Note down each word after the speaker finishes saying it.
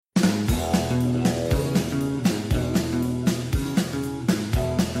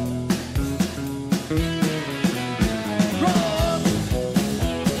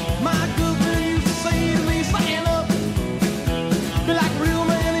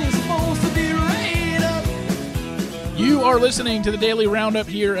You are listening to the Daily Roundup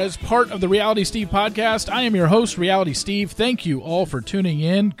here as part of the Reality Steve podcast. I am your host, Reality Steve. Thank you all for tuning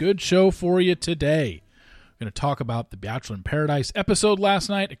in. Good show for you today. We're going to talk about the Bachelor in Paradise episode last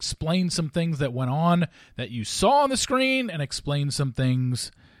night, explain some things that went on that you saw on the screen, and explain some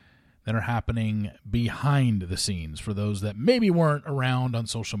things that are happening behind the scenes for those that maybe weren't around on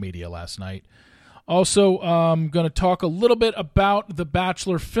social media last night. Also, I'm going to talk a little bit about the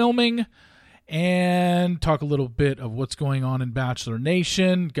Bachelor filming and talk a little bit of what's going on in Bachelor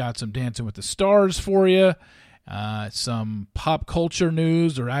Nation. Got some Dancing with the Stars for you, some pop culture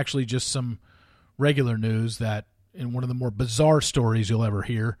news, or actually just some regular news that in one of the more bizarre stories you'll ever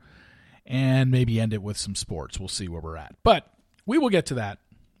hear, and maybe end it with some sports. We'll see where we're at. But we will get to that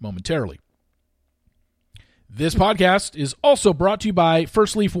momentarily. This podcast is also brought to you by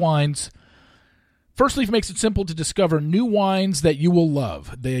First Leaf Wines. First Leaf makes it simple to discover new wines that you will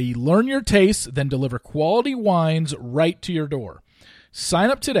love. They learn your tastes, then deliver quality wines right to your door. Sign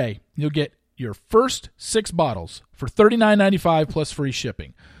up today. You'll get your first 6 bottles for $39.95 plus free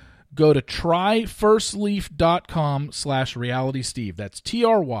shipping. Go to tryfirstleaf.com/realitysteve. That's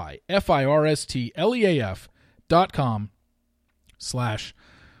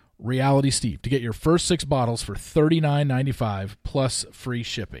tryfirstleaf.com/realitysteve to get your first 6 bottles for $39.95 plus free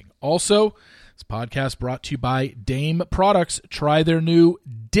shipping. Also, this podcast brought to you by Dame Products. Try their new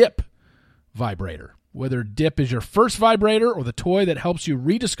Dip vibrator. Whether Dip is your first vibrator or the toy that helps you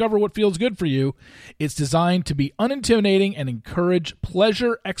rediscover what feels good for you, it's designed to be unintimidating and encourage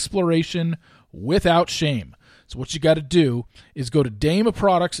pleasure exploration without shame. So what you got to do is go to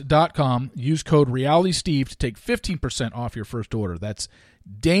dameproducts.com, use code RealitySteve to take 15% off your first order. That's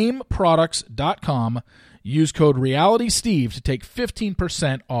dameproducts.com, use code RealitySteve to take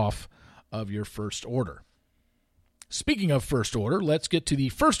 15% off of your first order. Speaking of first order, let's get to the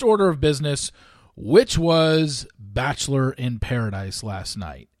first order of business, which was Bachelor in Paradise last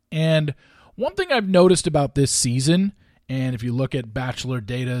night. And one thing I've noticed about this season, and if you look at Bachelor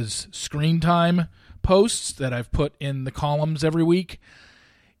Data's screen time posts that I've put in the columns every week,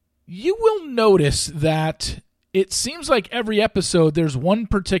 you will notice that it seems like every episode there's one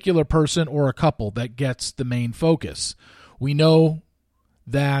particular person or a couple that gets the main focus. We know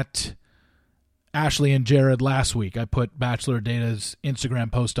that Ashley and Jared last week, I put Bachelor Data's Instagram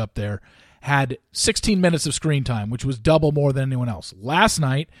post up there, had 16 minutes of screen time, which was double more than anyone else. Last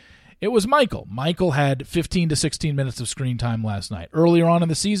night, it was Michael. Michael had 15 to 16 minutes of screen time last night. Earlier on in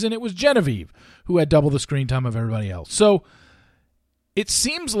the season, it was Genevieve, who had double the screen time of everybody else. So it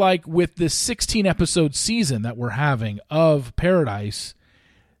seems like with this 16-episode season that we're having of Paradise,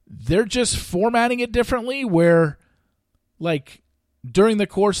 they're just formatting it differently where, like, during the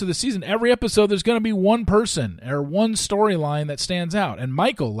course of the season, every episode there's going to be one person or one storyline that stands out. And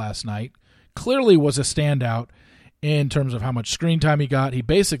Michael last night clearly was a standout in terms of how much screen time he got. He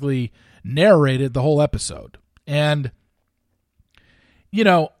basically narrated the whole episode. And, you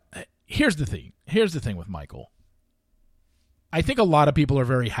know, here's the thing. Here's the thing with Michael. I think a lot of people are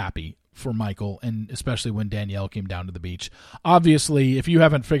very happy for Michael, and especially when Danielle came down to the beach. Obviously, if you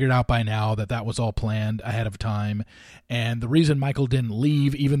haven't figured out by now that was all planned ahead of time, and the reason Michael didn't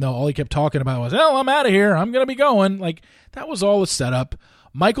leave, even though all he kept talking about was, I'm out of here, I'm going to be going, like, that was all a setup.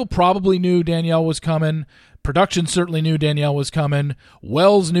 Michael probably knew Danielle was coming. Production certainly knew Danielle was coming.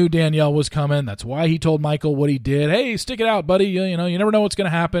 Wells knew Danielle was coming. That's why he told Michael what he did. Hey, stick it out, buddy. You never know what's going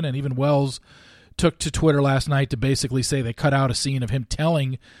to happen. And even Wells took to Twitter last night to basically say they cut out a scene of him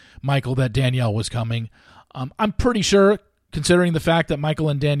telling Michael that Danielle was coming. I'm pretty sure, considering the fact that Michael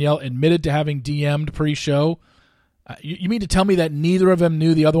and Danielle admitted to having DM'd pre-show, you mean to tell me that neither of them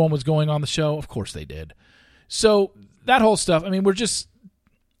knew the other one was going on the show? Of course they did. So that whole stuff, I mean,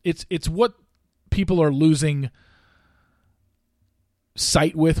 it's what people are losing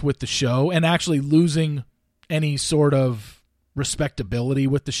sight with the show, and actually losing any sort of respectability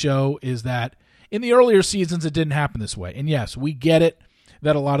with the show, is that in the earlier seasons it didn't happen this way. And yes, we get it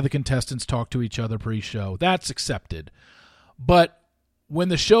that a lot of the contestants talk to each other pre-show. That's accepted. But when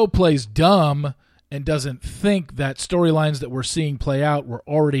the show plays dumb and doesn't think that storylines that we're seeing play out were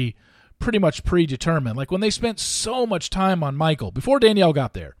already pretty much predetermined, like when they spent so much time on Michael, before Danielle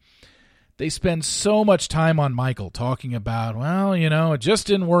got there, they spend so much time on Michael talking about, well, it just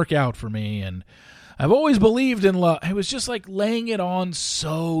didn't work out for me, and I've always believed in love. It was just like laying it on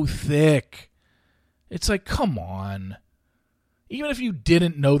so thick. It's like, come on. Even if you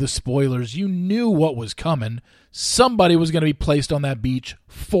didn't know the spoilers, you knew what was coming. Somebody was going to be placed on that beach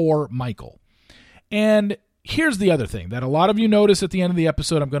for Michael. And here's the other thing that a lot of you notice at the end of the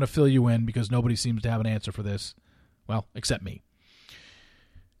episode. I'm going to fill you in because nobody seems to have an answer for this. Well, except me.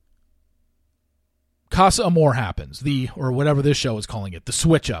 Casa Amor happens, or whatever this show is calling it, the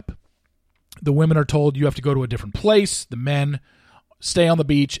switch up. The women are told you have to go to a different place. The men stay on the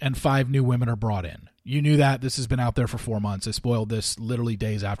beach, and 5 new women are brought in. You knew that. This has been out there for 4 months. I spoiled this literally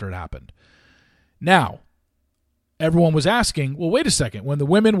days after it happened. Now, everyone was asking, well, wait a second. When the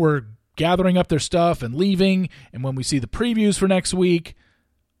women were gathering up their stuff and leaving, and when we see the previews for next week,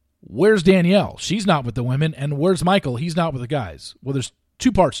 where's Danielle? She's not with the women. And where's Michael? He's not with the guys. Well, there's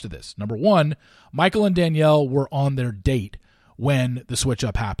 2 parts to this. Number 1, Michael and Danielle were on their date when the switch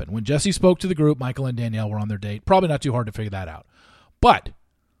up happened. When Jesse spoke to the group, Michael and Danielle were on their date. Probably not too hard to figure that out. But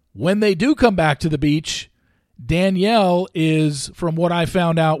when they do come back to the beach, Danielle is, from what I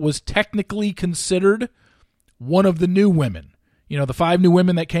found out, was technically considered one of the new women. You know, the 5 new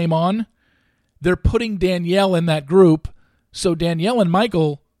women that came on, they're putting Danielle in that group, so Danielle and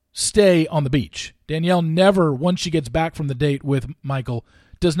Michael stay on the beach. Danielle never, once she gets back from the date with Michael,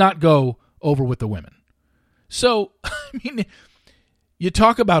 does not go over with the women. So, I mean, you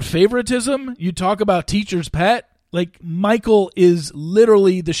talk about favoritism, you talk about teacher's pet. Like, Michael is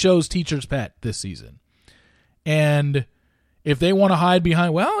literally the show's teacher's pet this season. And if they want to hide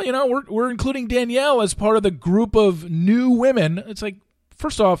behind, well, you know, we're including Danielle as part of the group of new women. It's like,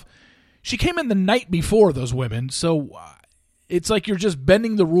 first off, she came in the night before those women, so it's like you're just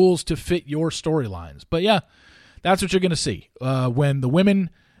bending the rules to fit your storylines. But yeah, that's what you're going to see. When the women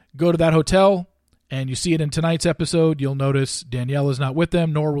go to that hotel, and you see it in tonight's episode, you'll notice Danielle is not with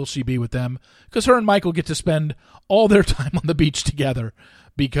them, nor will she be with them, because her and Michael get to spend all their time on the beach together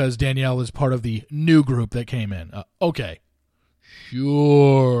because Danielle is part of the new group that came in. Okay.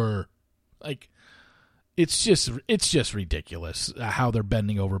 Sure. Like, it's just ridiculous how they're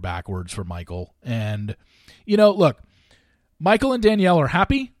bending over backwards for Michael. And, you know, look, Michael and Danielle are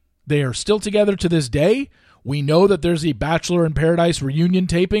happy. They are still together to this day. We know that there's a Bachelor in Paradise reunion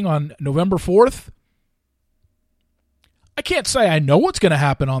taping on November 4th. I can't say I know what's going to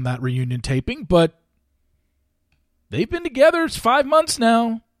happen on that reunion taping, but they've been together. It's 5 months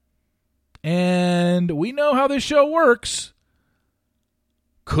now. And we know how this show works.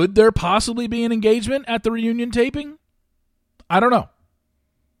 Could there possibly be an engagement at the reunion taping? I don't know.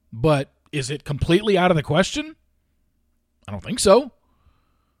 But is it completely out of the question? I don't think so.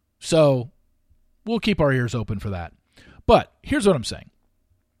 So we'll keep our ears open for that. But here's what I'm saying.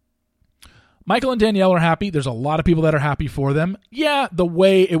 Michael and Danielle are happy. There's a lot of people that are happy for them. Yeah, the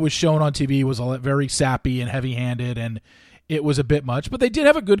way it was shown on TV was very sappy and heavy-handed, and it was a bit much. But they did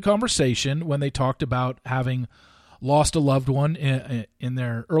have a good conversation when they talked about having lost a loved one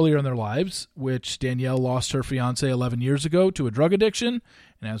earlier in their lives, which Danielle lost her fiance 11 years ago to a drug addiction.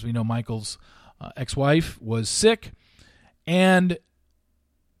 And as we know, Michael's ex-wife was sick. And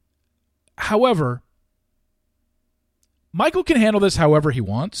however, Michael can handle this however he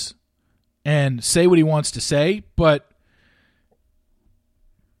wants and say what he wants to say, but,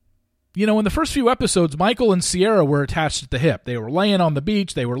 you know, in the first few episodes, Michael and Sierra were attached at the hip. They were laying on the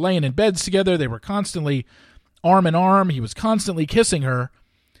beach. They were laying in beds together. They were constantly arm in arm. He was constantly kissing her.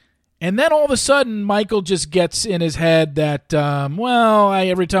 And then all of a sudden, Michael just gets in his head that,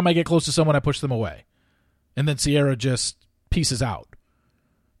 every time I get close to someone, I push them away. And then Sierra just pieces out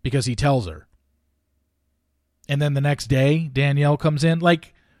because he tells her. And then the next day, Danielle comes in.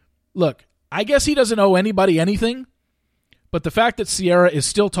 Like, look, I guess he doesn't owe anybody anything, but the fact that Sierra is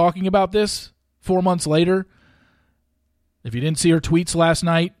still talking about this 4 months later, if you didn't see her tweets last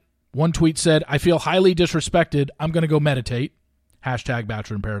night, one tweet said, "I feel highly disrespected. I'm going to go meditate." Hashtag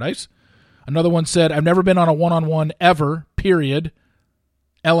Bachelor in Paradise. Another one said, "I've never been on a one-on-one ever, period.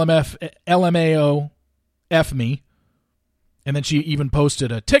 LMAO, F me." And then she even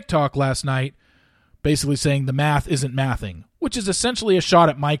posted a TikTok last night basically saying the math isn't mathing, which is essentially a shot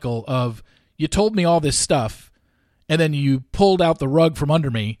at Michael of, you told me all this stuff, and then you pulled out the rug from under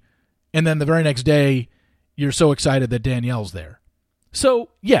me, and then the very next day, you're so excited that Danielle's there. So,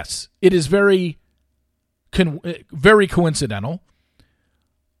 yes, it is very coincidental.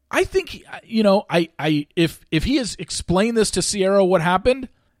 I think, you know, if he has explained this to Sierra what happened,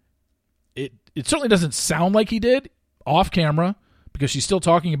 it certainly doesn't sound like he did off camera, because she's still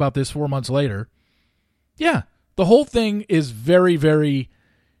talking about this 4 months later. Yeah, the whole thing is very, very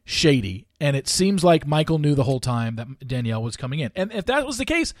shady, and it seems like Michael knew the whole time that Danielle was coming in. And if that was the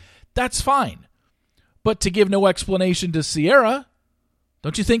case, that's fine. But to give no explanation to Sierra,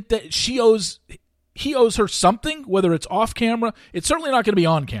 don't you think that he owes her something, whether it's off camera? It's certainly not going to be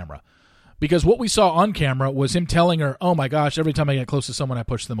on camera, because what we saw on camera was him telling her, "Oh my gosh, every time I get close to someone, I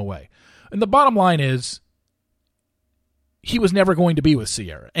push them away." And the bottom line is, he was never going to be with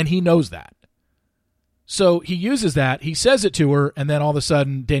Sierra, and he knows that. So he uses that. He says it to her, and then all of a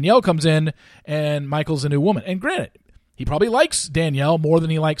sudden Danielle comes in, and Michael's a new woman. And granted, he probably likes Danielle more than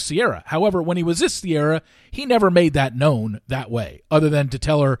he likes Sierra. However, when he was this Sierra, he never made that known that way, other than to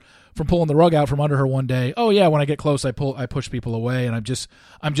tell her from pulling the rug out from under her one day, oh yeah, when I get close, I push people away, and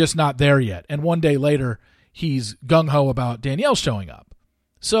I'm just not there yet. And one day later, he's gung-ho about Danielle showing up.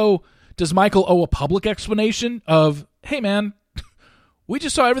 So does Michael owe a public explanation of, hey man, we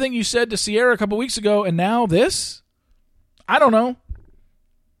just saw everything you said to Sierra a couple weeks ago, and now this? I don't know.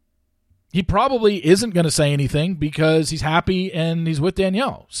 He probably isn't going to say anything because he's happy and he's with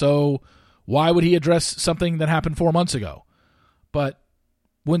Danielle. So why would he address something that happened 4 months ago? But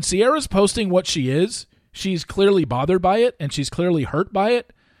when Sierra's posting what she is, she's clearly bothered by it, and she's clearly hurt by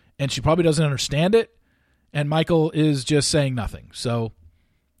it, and she probably doesn't understand it, and Michael is just saying nothing. So,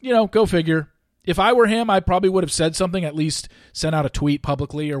 go figure. If I were him, I probably would have said something, at least sent out a tweet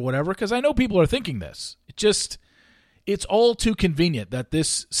publicly or whatever, because I know people are thinking this. It's all too convenient that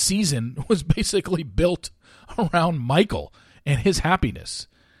this season was basically built around Michael and his happiness.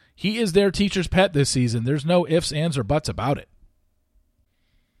 He is their teacher's pet this season. There's no ifs, ands, or buts about it.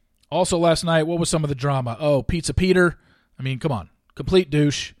 Also last night, what was some of the drama? Oh, Pizza Peter. I mean, come on. Complete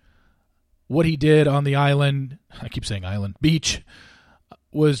douche. What he did on the island, I keep saying island, beach,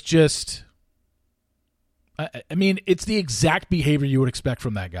 was just... I mean, it's the exact behavior you would expect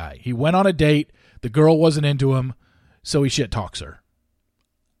from that guy. He went on a date. The girl wasn't into him, so he shit talks her.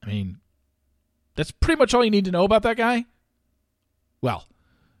 I mean, that's pretty much all you need to know about that guy. Well,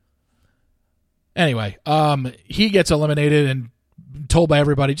 anyway, he gets eliminated and told by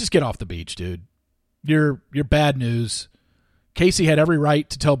everybody, just get off the beach, dude. You're bad news. Casey had every right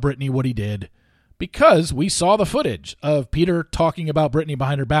to tell Brittany what he did because we saw the footage of Peter talking about Brittany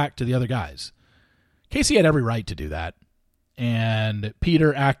behind her back to the other guys. Casey had every right to do that, and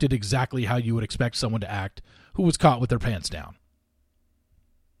Peter acted exactly how you would expect someone to act who was caught with their pants down.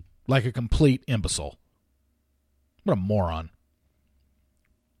 Like a complete imbecile. What a moron.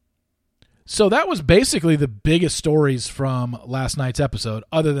 So that was basically the biggest stories from last night's episode,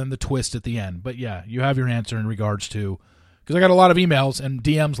 other than the twist at the end. But yeah, you have your answer in regards to, because I got a lot of emails and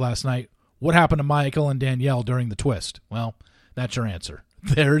DMs last night. What happened to Michael and Danielle during the twist? Well, that's your answer.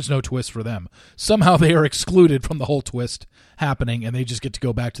 There is no twist for them. Somehow they are excluded from the whole twist happening, and they just get to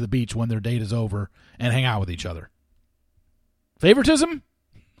go back to the beach when their date is over and hang out with each other. Favoritism?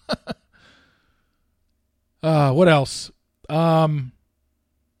 What else? We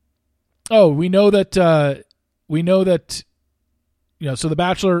know that so The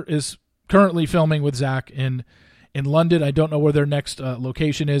Bachelor is currently filming with Zach in London. I don't know where their next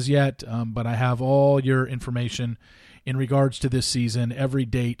location is yet, but I have all your information in regards to this season, every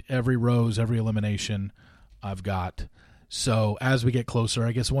date, every rose, every elimination I've got. So as we get closer,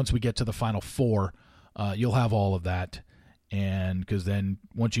 I guess once we get to the final four, you'll have all of that. And because then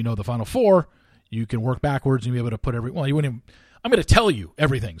once you know the final four, you can work backwards and be able to put I'm going to tell you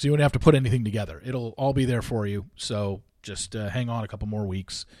everything, so you wouldn't have to put anything together. It'll all be there for you. So just hang on a couple more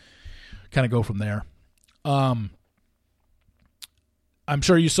weeks, kind of go from there. I'm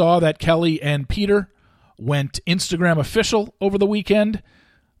sure you saw that Kelly and Peter went Instagram official over the weekend.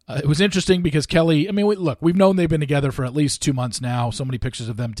 It was interesting because Kelly, we've known they've been together for at least 2 months now. So many pictures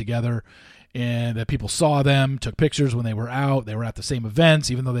of them together, and that people saw them, took pictures when they were out. They were at the same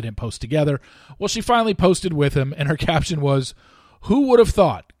events, even though they didn't post together. Well, she finally posted with him, and her caption was, "Who would have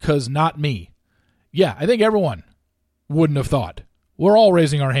thought? 'Cause not me." Yeah, I think everyone wouldn't have thought. We're all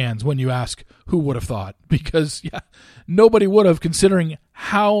raising our hands when you ask who would have thought, because nobody would have, considering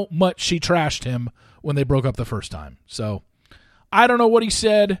how much she trashed him when they broke up the first time. So I don't know what he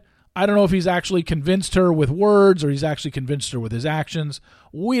said. I don't know if he's actually convinced her with words or he's actually convinced her with his actions.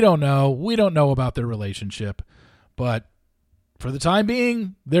 We don't know. We don't know about their relationship. But for the time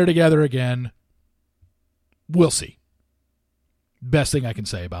being, they're together again. We'll see. Best thing I can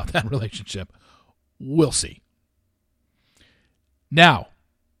say about that relationship. We'll see. Now,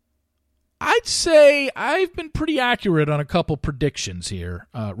 I'd say I've been pretty accurate on a couple predictions here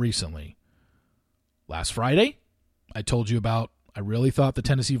recently. Last Friday, I told you about, I really thought the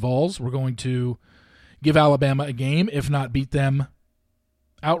Tennessee Vols were going to give Alabama a game, if not beat them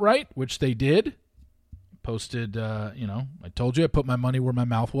outright, which they did. Posted, I told you I put my money where my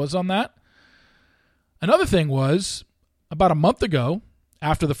mouth was on that. Another thing was, about a month ago,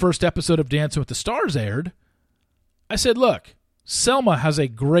 after the first episode of Dancing with the Stars aired, I said, look, Selma has a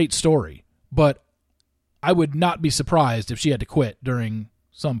great story, but I would not be surprised if she had to quit during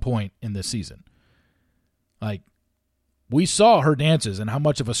some point in this season. Like, we saw her dances and how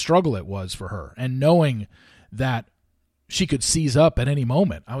much of a struggle it was for her, and knowing that she could seize up at any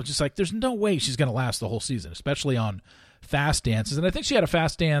moment. I was just like, there's no way she's going to last the whole season, especially on fast dances. And I think she had a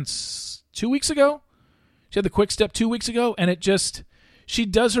fast dance 2 weeks ago. She had the quick step 2 weeks ago, and she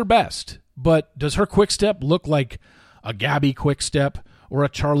does her best. But does her quick step look like a Gabby quick step or a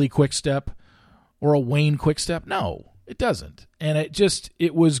Charlie quick step or a Wayne quick step? No, it doesn't. And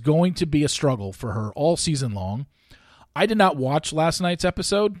it was going to be a struggle for her all season long. I did not watch last night's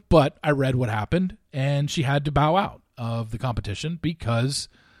episode, but I read what happened, and she had to bow out of the competition because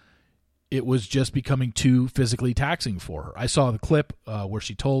it was just becoming too physically taxing for her. I saw the clip where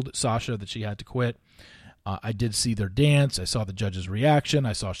she told Sasha that she had to quit. I did see their dance. I saw the judge's reaction.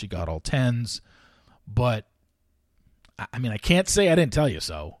 I saw she got all 10s. But, I mean, I can't say I didn't tell you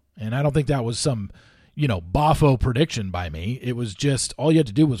so. And I don't think that was some, boffo prediction by me. It was just all you had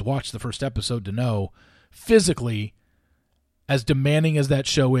to do was watch the first episode to know physically, as demanding as that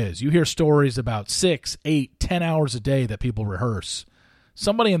show is. You hear stories about 6, 8, 10 hours a day that people rehearse.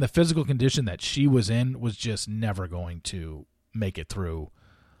 Somebody in the physical condition that she was in was just never going to make it through.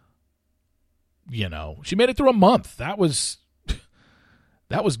 She made it through a month. That was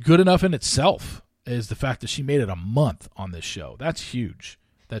good enough in itself, is the fact that she made it a month on this show. That's huge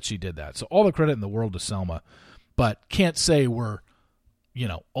that she did that. So all the credit in the world to Selma, but can't say we're,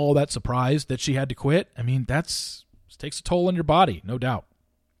 all that surprised that she had to quit. I mean, takes a toll on your body, no doubt.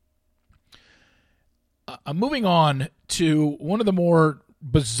 Moving on to one of the more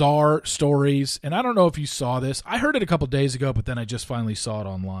bizarre stories, and I don't know if you saw this. I heard it a couple days ago, but then I just finally saw it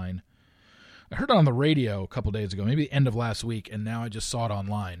online. I heard it on the radio a couple days ago, maybe the end of last week, and now I just saw it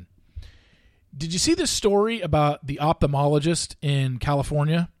online. Did you see this story about the ophthalmologist in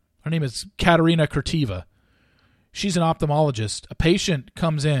California? Her name is Katerina Kurtiva. She's an ophthalmologist. A patient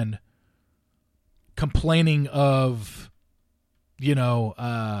comes in complaining of,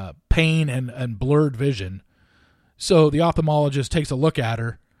 pain and blurred vision. So the ophthalmologist takes a look at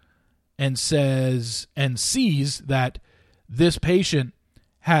her and sees that this patient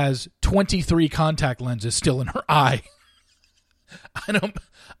has 23 contact lenses still in her eye. I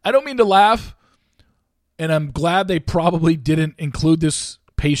don't mean to laugh, and I'm glad they probably didn't include this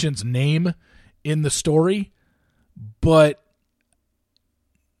patient's name in the story, but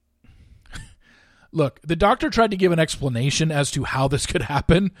look, the doctor tried to give an explanation as to how this could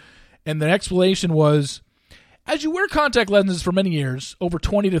happen, and the explanation was, as you wear contact lenses for many years, over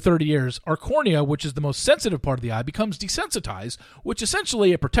 20 to 30 years, our cornea, which is the most sensitive part of the eye, becomes desensitized, which is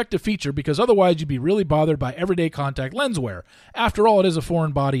essentially a protective feature because otherwise you'd be really bothered by everyday contact lens wear. After all, it is a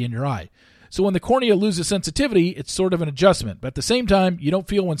foreign body in your eye. So when the cornea loses sensitivity, it's sort of an adjustment, but at the same time, you don't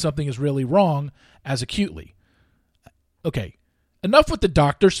feel when something is really wrong as acutely. Okay, enough with the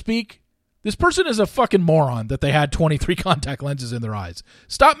doctor speak. This person is a fucking moron that they had 23 contact lenses in their eyes.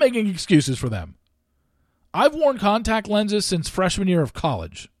 Stop making excuses for them. I've worn contact lenses since freshman year of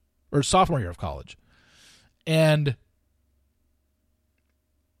college, or sophomore year of college. And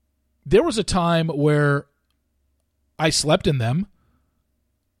there was a time where I slept in them,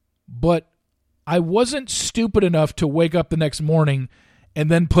 but I wasn't stupid enough to wake up the next morning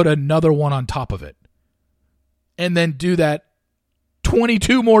and then put another one on top of it. And then do that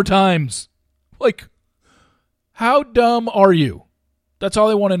 22 more times. Like, how dumb are you? That's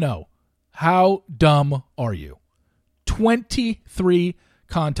all I want to know. How dumb are you? 23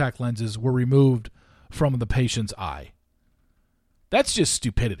 contact lenses were removed from the patient's eye. That's just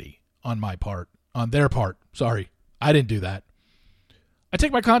stupidity on my part, on their part. Sorry, I didn't do that. I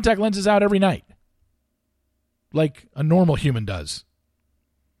take my contact lenses out every night, like a normal human does.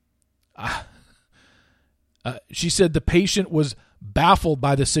 She said the patient was baffled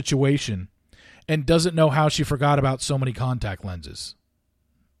by the situation and doesn't know how she forgot about so many contact lenses.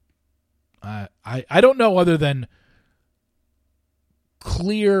 I don't know other than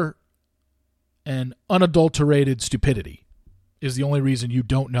clear and unadulterated stupidity is the only reason you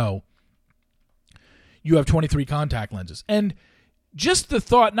don't know you have 23 contact lenses. And just the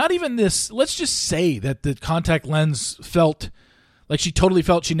thought, not even this, let's just say that the contact lens felt like she totally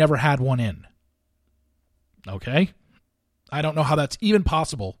felt she never had one in. Okay? I don't know how that's even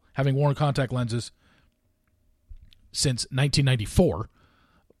possible, having worn contact lenses since 1994.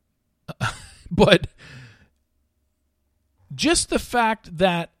 But just the fact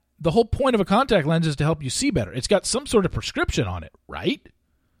that the whole point of a contact lens is to help you see better. It's got some sort of prescription on it, right?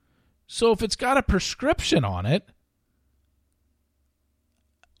 So if it's got a prescription on it,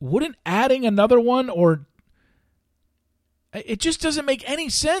 wouldn't adding another one, or it just doesn't make any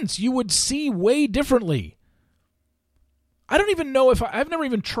sense. You would see way differently. I don't even know if I've never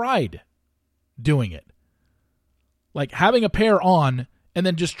even tried doing it. Like having a pair on and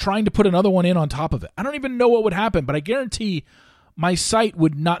then just trying to put another one in on top of it. I don't even know what would happen, but I guarantee my sight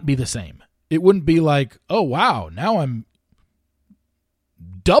would not be the same. It wouldn't be like, oh, wow, now I'm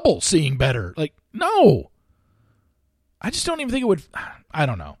double seeing better. Like, no. I just don't even think it would. I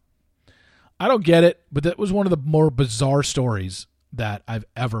don't know. I don't get it, but that was one of the more bizarre stories that I've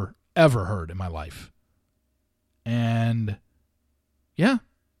ever heard in my life. And yeah,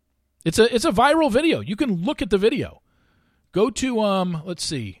 it's a viral video. You can look at the video. Go to let's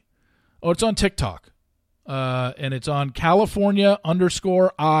see. Oh, it's on TikTok. And it's on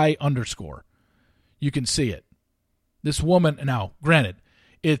California_I_. You can see it. This woman, now, granted,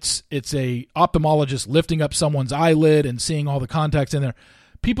 it's a ophthalmologist lifting up someone's eyelid and seeing all the contacts in there.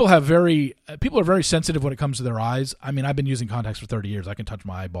 People are very sensitive when it comes to their eyes. I mean, I've been using contacts for 30 years. I can touch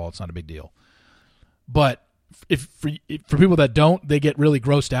my eyeball. It's not a big deal. But if for people that don't, they get really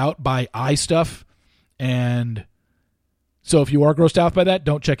grossed out by eye stuff. And so if you are grossed out by that,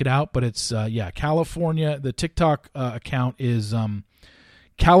 don't check it out. But it's, California. The TikTok account is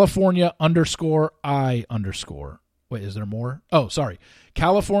California_I_. Wait, is there more? Oh, sorry.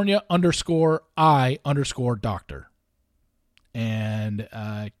 California_I_doctor. And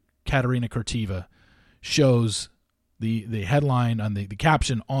Katerina Kurtiva shows the headline on the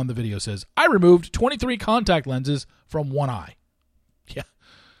caption on the video says, I removed 23 contact lenses from one eye. Yeah.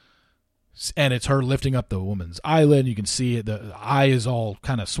 And it's her lifting up the woman's eyelid. You can see it. The eye is all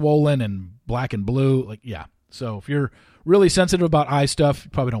kind of swollen and black and blue. Like, yeah. So if you're really sensitive about eye stuff,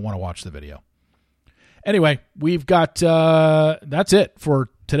 you probably don't want to watch the video. Anyway, we've got, that's it for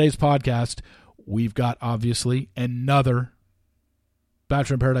today's podcast. We've got, obviously, another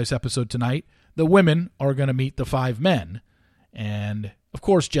Bachelor in Paradise episode tonight. The women are going to meet the 5 men. And, of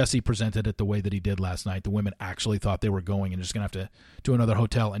course, Jesse presented it the way that he did last night. The women actually thought they were going and just going to have to another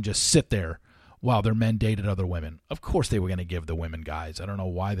hotel and just sit there while their men dated other women. Of course they were going to give the women guys. I don't know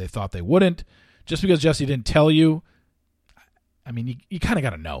why they thought they wouldn't. Just because Jesse didn't tell you, I mean, you kind of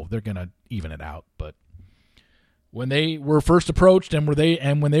got to know. They're going to even it out. But when they were first approached and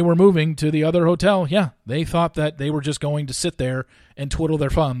when they were moving to the other hotel, yeah, they thought that they were just going to sit there and twiddle their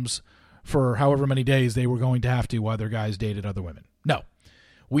thumbs for however many days they were going to have to while their guys dated other women. No.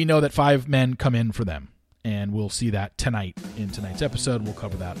 We know that 5 men come in for them, and we'll see that tonight in tonight's episode. We'll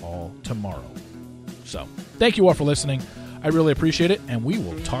cover that all tomorrow. So, thank you all for listening. I really appreciate it, and we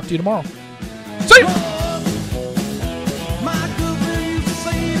will talk to you tomorrow. See you!